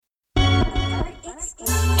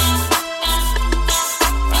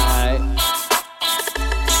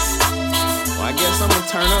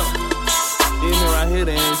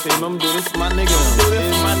feel me? I'ma do this for my nigga. Do this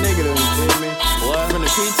for my nigga, you feel me? What? From the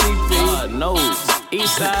PTP, nose,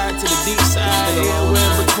 east side to the deep side, everywhere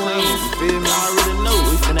in between, you feel me? I already know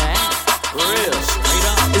we finna act. For real, straight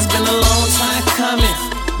up. It's been a long time coming.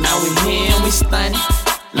 Now we here and we stunning.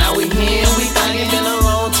 Now we here and we thugging. It's been a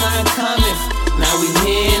long time coming. Now we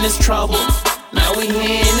here and it's trouble. Now we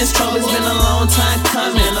here and it's trouble. It's been a long time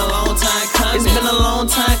coming. A long time coming. It's been a long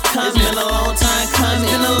time coming. It's been a long time coming.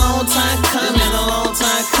 It's been a long time coming. A long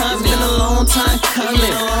time coming. It's been a long time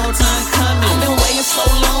coming. A long time coming. I've been waiting so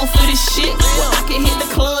long for this shit. Well, I can hit the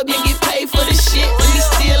club and get paid for this shit. We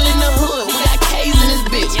still in the hood. We got K's in this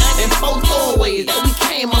bitch. And 4 throwaways that we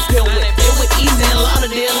came up here with. It was easy and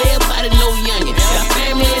Lauderdale. Everybody know youngin'. Got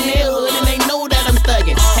family in their hood and they know that I'm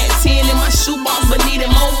thuggin'. Had 10 in my shoebox but needed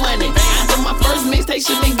more money. After my first mixtape,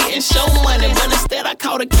 should been getting show money, but instead I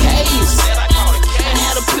caught a case. I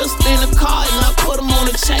had a pistol in the car and I put him on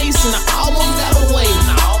the chase, and I almost got away.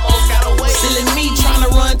 Silly me trying to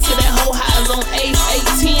run to that whole house on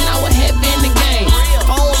 818. I was happy in the game.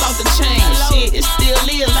 Phone off the chain. Shit, it still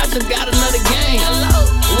is. I just got another game.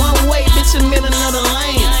 One way, bitch, I'm in another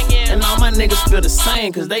lane. And all my niggas feel the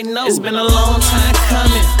same, cause they know it's been a long time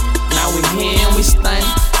coming. Now we here and we stunning.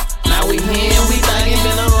 Now we here and we thugging. It's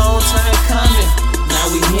been a long time coming. Now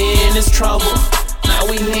we here and it's trouble. Now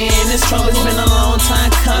we here and it's trouble. It's been a long time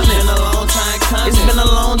coming. A long time coming. It's been a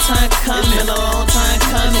long time coming. It's been a long time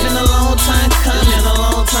coming. It's been a long time coming. A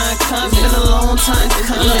long time coming. It's been a long time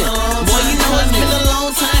coming. Boy, you know it's been a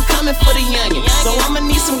long time coming for the youngin'. So I'ma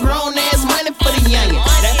need some grown ass money for the youngin'.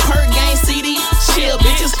 That per game CD, chill,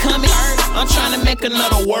 bitches coming. I'm trying to make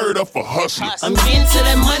another word up for hustling. I'm getting to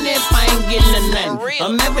that money if I ain't getting to nothing.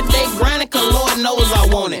 I'm everyday grinding, cause Lord knows I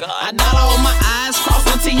want it. I dot all my eyes, cross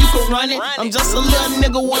until you can run it. I'm just a little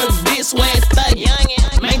nigga with a bitch swag thuggin'.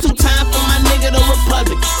 Ain't too time for my nigga, the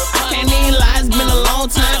Republic. I can't even lie, it's been a long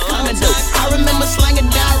time coming, dude. I remember slanging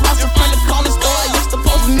down rocks in front of the corner store. I used to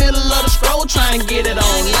post the middle of the scroll, trying to get it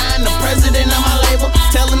online. The president of my label,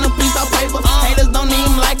 telling them please stop paper. Haters don't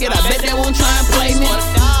even like it, I bet they won't try and play me.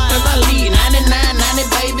 Cause I lead 99,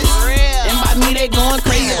 90 babies. And by me they going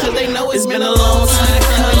crazy, cause they know it's been a long time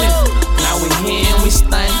coming. Now we here and we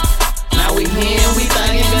stunning. Now we here and we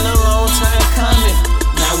thugging. It's been a long time coming.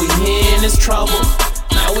 Now we here and it's trouble.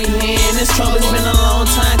 Now we here and it's trouble. It's been a long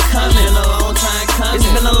time coming. A long time coming.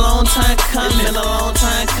 It's been a long time coming. A long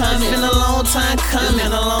time coming. It's been a long time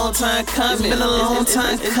coming. A long time coming. It's been a long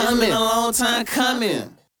time coming. A long time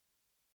coming.